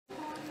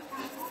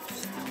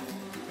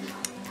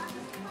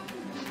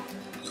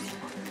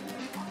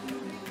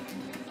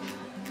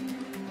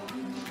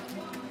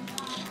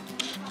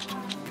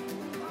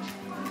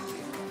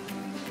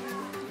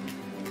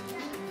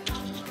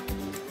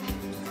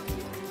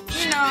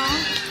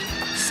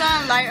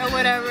sunlight or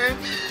whatever.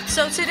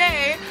 So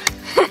today,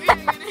 we're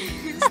gonna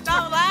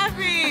stop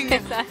laughing.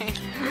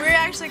 We're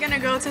actually gonna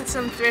go to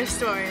some thrift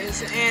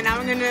stores, and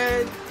I'm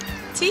gonna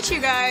teach you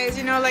guys,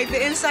 you know, like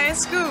the inside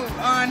scoop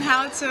on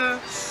how to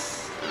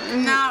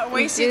not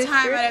waste your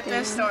time at a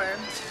thrift store.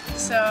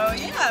 So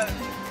yeah,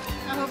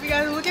 I hope you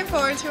guys are looking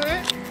forward to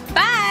it.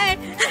 Bye!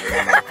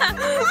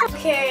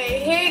 Okay,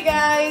 hey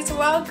guys,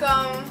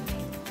 welcome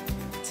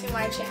to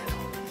my channel.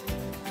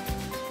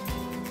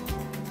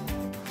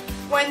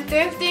 When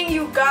thrifting,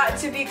 you got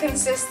to be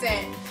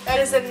consistent. That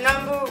is the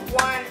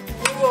 #1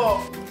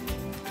 rule.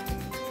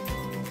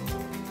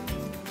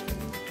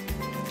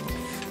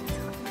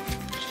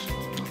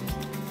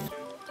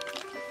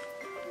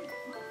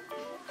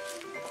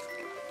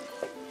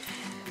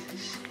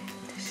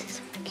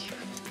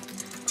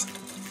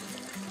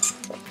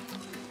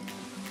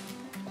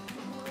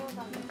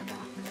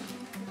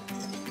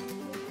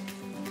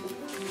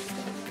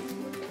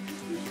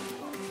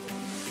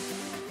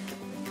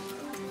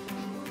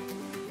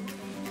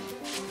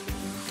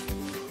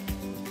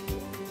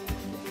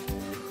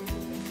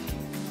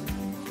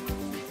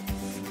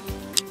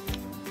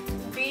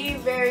 Be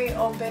very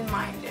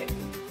open-minded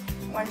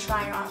when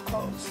trying on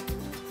clothes.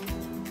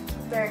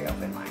 Very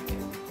open-minded.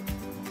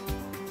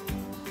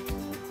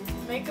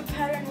 Make a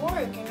pattern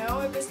work, you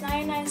know? If it's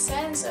 99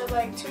 cents or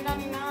like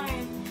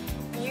 $2.99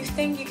 and you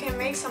think you can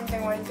make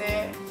something worth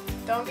it,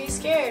 don't be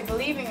scared.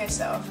 Believe in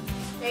yourself.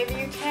 Maybe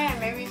you can.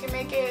 Maybe you can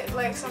make it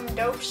like some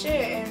dope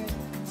shit and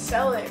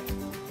sell it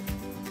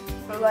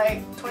for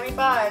like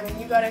 $25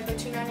 and you got it for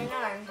 $2.99.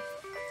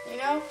 You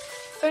know?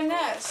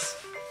 Finesse.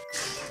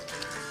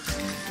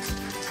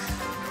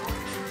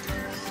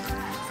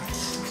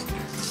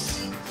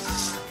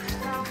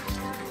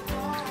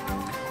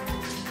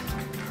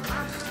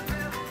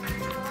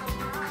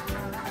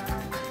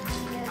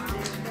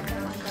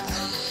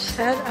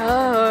 Shut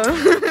up.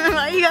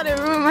 Why you got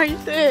a room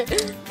right there?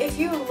 If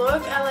you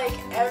look at like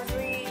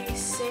every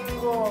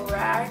single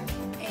rack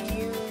and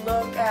you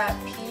look at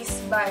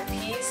piece by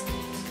piece,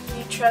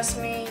 you trust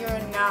me,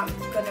 you're not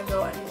gonna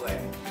go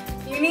anywhere.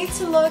 You need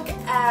to look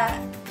at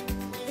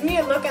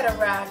a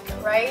rack,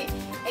 right?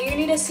 And you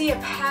need to see a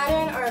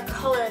pattern or a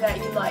color that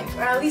you like,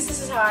 or at least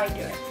this is how I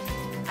do it.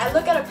 I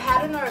look at a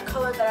pattern or a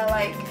color that I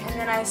like, and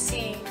then I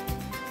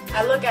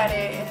look at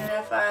it, and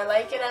then if I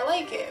like it, I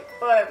like it.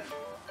 But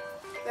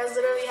that's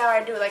literally how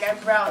I do it. Like, I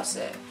browse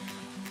it.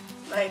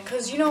 Like,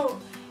 cause you know,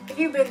 if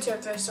you've been to a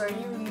thrift store,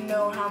 you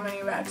know how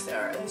many racks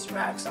there are. There's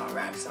racks on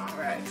racks on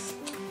racks.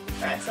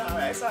 Racks on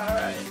racks on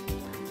racks.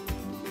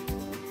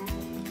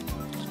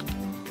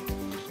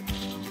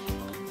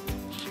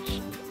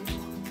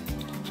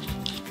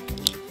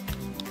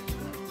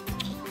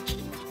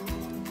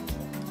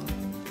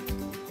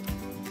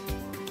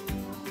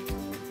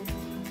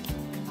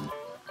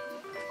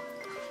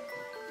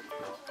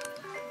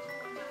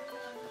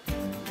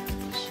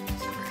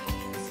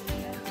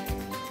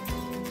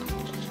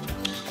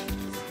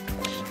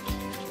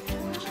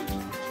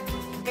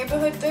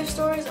 Neighborhood thrift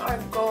stores are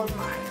gold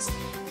mines.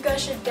 You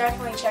guys should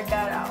definitely check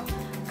that out.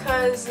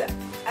 Cause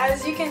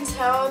as you can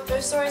tell,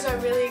 thrift stores are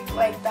really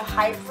like the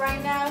hype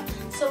right now.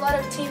 So a lot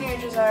of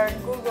teenagers are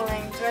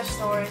Googling thrift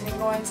stores and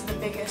going to the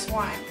biggest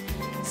one.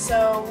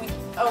 So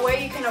a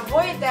way you can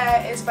avoid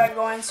that is by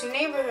going to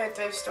neighborhood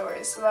thrift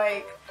stores,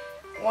 like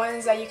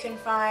ones that you can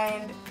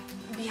find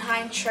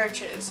behind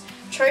churches.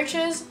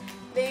 Churches,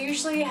 they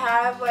usually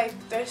have like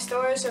thrift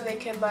stores so they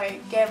could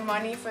like get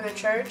money for the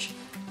church.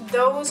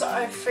 Those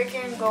are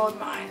freaking gold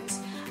mines.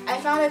 I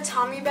found a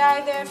Tommy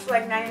bag there for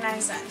like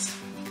 99 cents.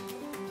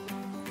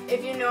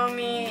 If you know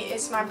me,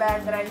 it's my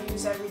bag that I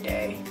use every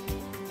day,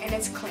 and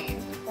it's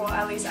clean. Well,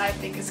 at least I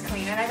think it's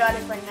clean, and I got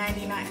it for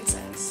 99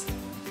 cents.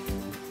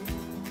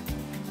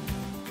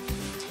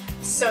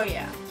 So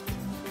yeah.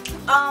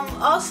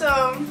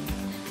 Also,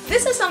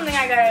 this is something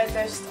I got at a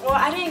thrift store. Well,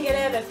 I didn't get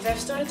it at a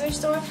thrift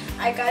store.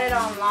 I got it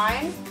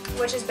online,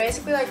 which is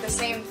basically like the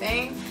same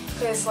thing,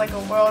 because it's like a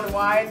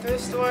worldwide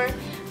thrift store.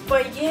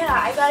 But yeah,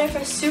 I got it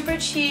for super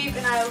cheap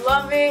and I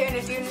love it. And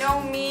if you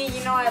know me,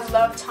 you know I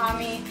love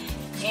Tommy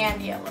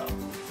and yellow.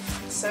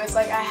 So it's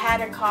like I had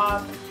a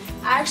cop.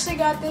 I actually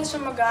got this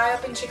from a guy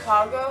up in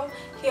Chicago.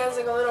 He has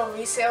like a little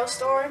resale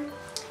store.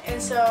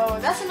 And so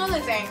that's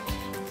another thing.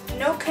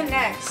 No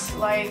connects.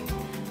 Like,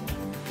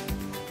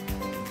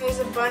 there's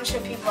a bunch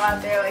of people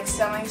out there like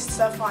selling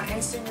stuff on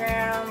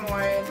Instagram,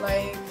 or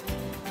like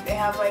they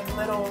have like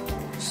little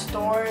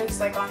stores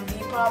like on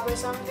Depop or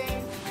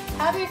something.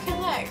 Have your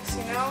connects,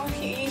 you know?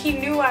 He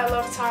knew I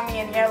loved Tommy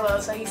and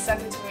yellow, so he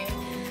sent it to me.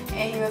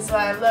 And he was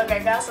like, look, I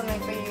got something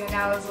for you. And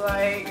I was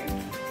like,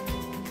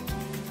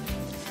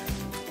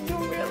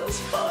 you're real as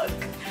fuck.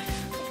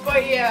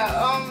 But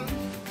yeah,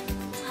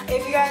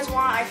 if you guys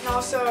want, I can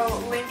also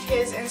link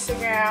his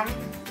Instagram.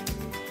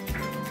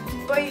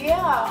 But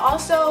yeah,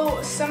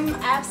 also some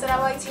apps that I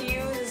like to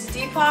use is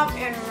Depop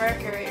and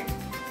Mercari.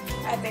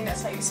 I think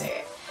that's how you say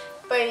it.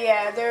 But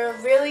yeah, they're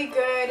really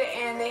good,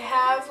 and they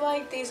have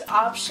like these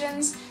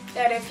options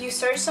that if you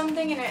search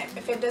something and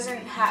if it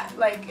doesn't have,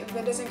 like, if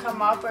it doesn't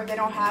come up or if they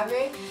don't have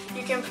it,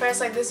 you can press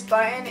like this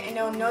button and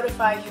it'll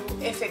notify you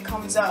if it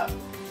comes up.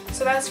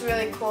 So that's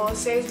really cool. It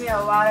saves me a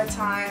lot of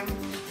time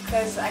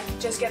because I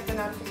just get the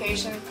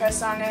notification,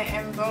 press on it,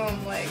 and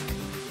boom, like,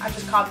 I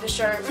just copped the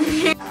shirt.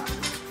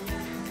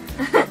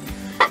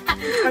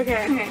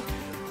 Okay.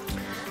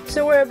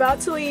 So we're about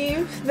to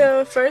leave.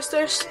 The first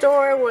thrift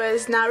store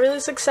was not really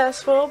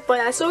successful, but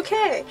that's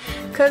okay.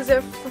 Because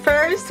the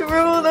first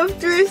rule of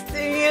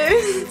thrifting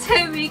is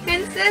to be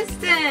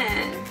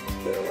consistent.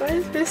 Why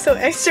is this so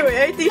extra with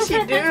everything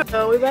she do?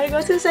 So we better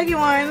go to the second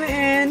one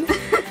and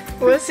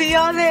we'll see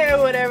y'all there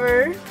or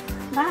whatever.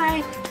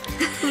 Bye.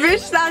 Bitch,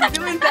 stop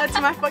doing that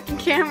to my fucking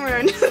camera.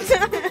 And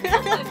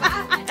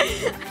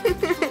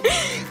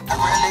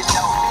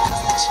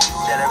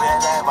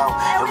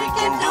we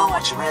can do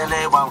what you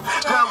really want.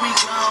 Girl, we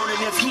grown,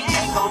 and if he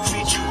ain't gon'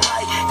 treat you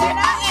right, then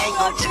I ain't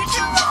gon' treat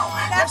you wrong.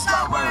 That's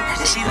my word.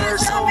 And she heard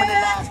so many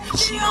lies,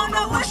 she don't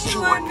know what you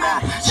or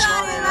not.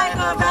 Shining like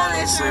a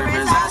ballet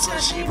service, that's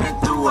what she been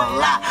through a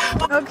lot.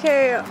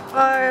 Okay,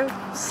 our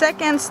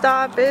second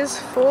stop is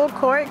Full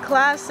Court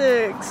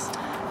Classics.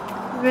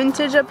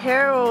 Vintage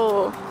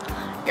apparel.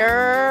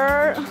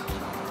 I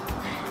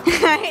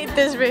hate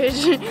this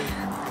bitch.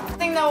 The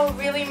thing that will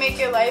really make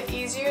your life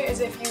easier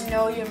is if you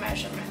know your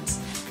measurements.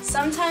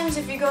 Sometimes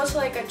if you go to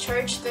like a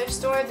church thrift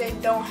store, they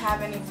don't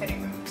have any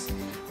fitting rooms.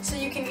 So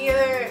you can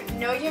either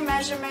know your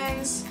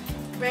measurements,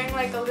 bring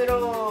like a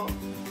little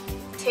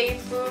tape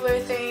ruler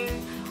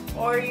thing,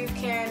 or you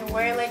can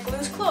wear like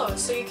loose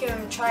clothes so you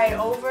can try it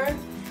over,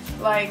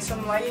 like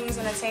some leggings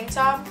and a tank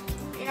top.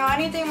 You know,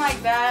 anything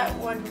like that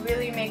would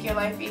really make your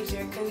life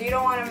easier because you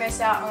don't want to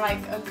miss out on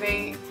like a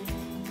great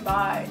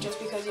buy just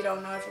because you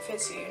don't know if it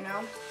fits you, you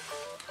know?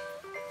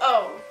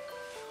 Oh,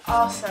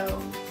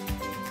 also,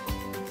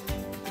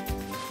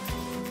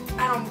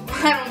 I don't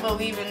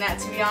believe in that,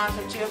 to be honest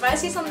with you. If I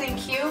see something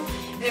cute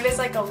and if it's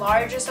like a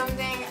large or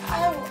something,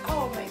 I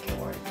will make it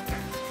work.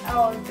 I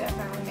will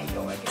definitely make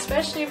it work,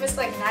 especially if it's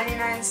like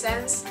 99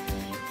 cents.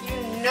 You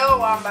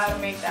know I'm about to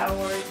make that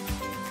work.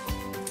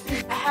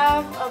 I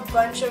have a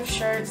bunch of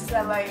shirts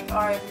that like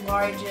are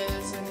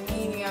larges and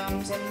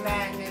mediums and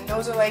men, and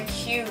those are like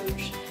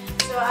huge.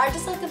 So I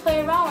just like to play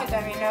around with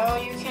them, you know.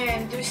 You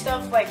can do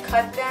stuff like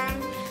cut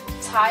them,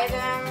 tie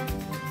them,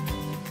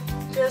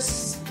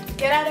 just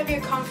get out of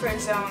your comfort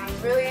zone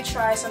and really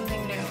try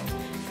something new.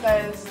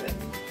 Because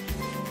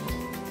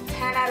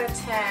 10 out of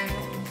 10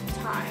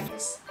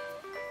 times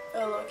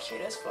it'll look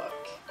cute as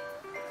fuck.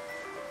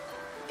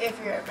 If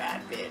you're a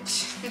bad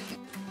bitch.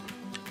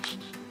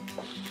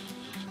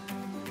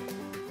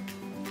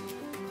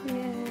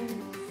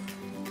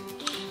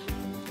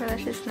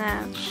 That's just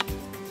snap.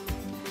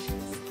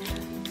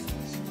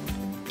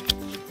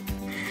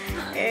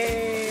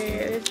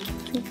 Hey,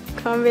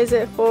 come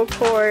visit Full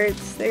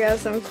Courts. They got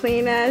some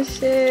clean ass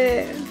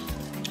shit.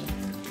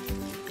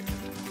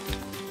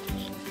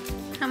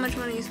 How much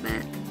money you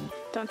spent?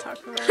 Don't talk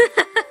about it.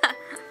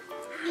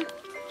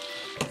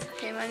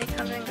 Okay, money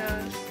comes and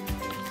goes.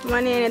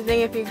 Money ain't a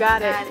thing if you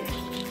got it. Got it.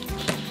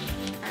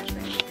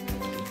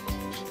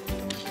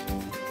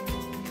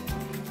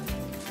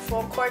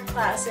 Full Court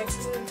Classics.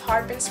 This is in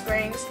Tarpon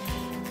Springs.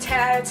 10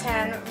 out of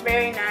 10.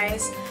 Very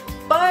nice.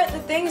 But the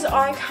things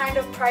are kind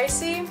of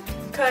pricey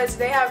because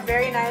they have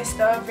very nice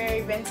stuff,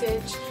 very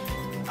vintage,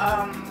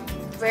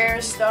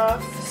 rare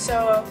stuff.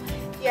 So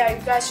yeah,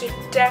 you guys should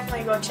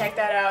definitely go check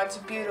that out. It's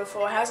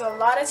beautiful. It has a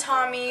lot of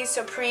Tommy,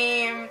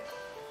 Supreme,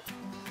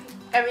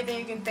 everything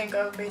you can think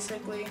of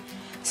basically.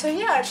 So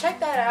yeah,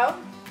 check that out.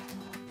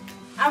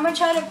 I'm gonna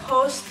try to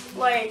post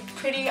like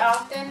pretty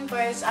often,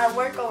 but I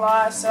work a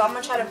lot, so I'm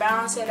gonna try to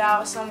balance it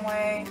out some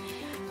way.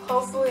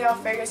 Hopefully I'll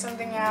figure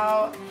something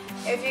out.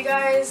 If you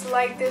guys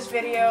like this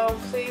video,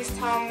 please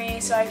tell me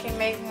so I can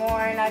make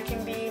more and I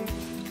can be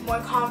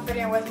more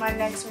confident with my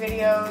next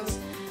videos.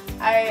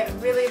 I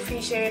really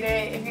appreciate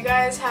it. If you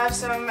guys have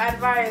some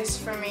advice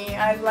for me,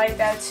 I'd like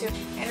that too.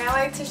 And I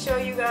like to show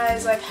you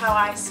guys like how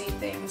I see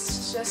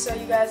things, just so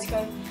you guys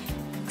can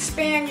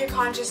expand your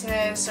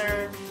consciousness,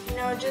 or you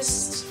know,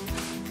 just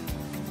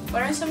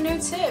learn some new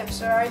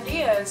tips or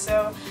ideas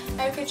so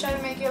I could try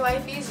to make your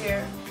life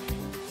easier.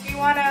 If you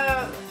want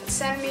to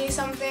send me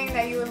something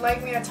that you would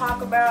like me to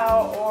talk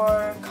about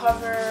or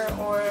cover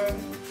or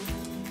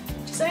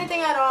just anything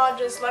at all,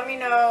 just let me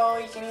know.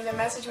 You can either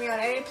message me on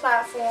any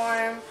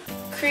platform,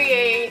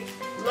 create,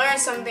 learn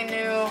something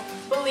new,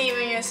 believe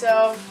in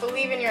yourself,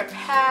 believe in your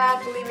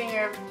path, believe in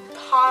your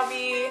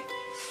hobby.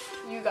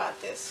 You got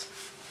this.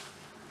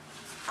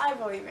 I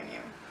believe in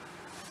you.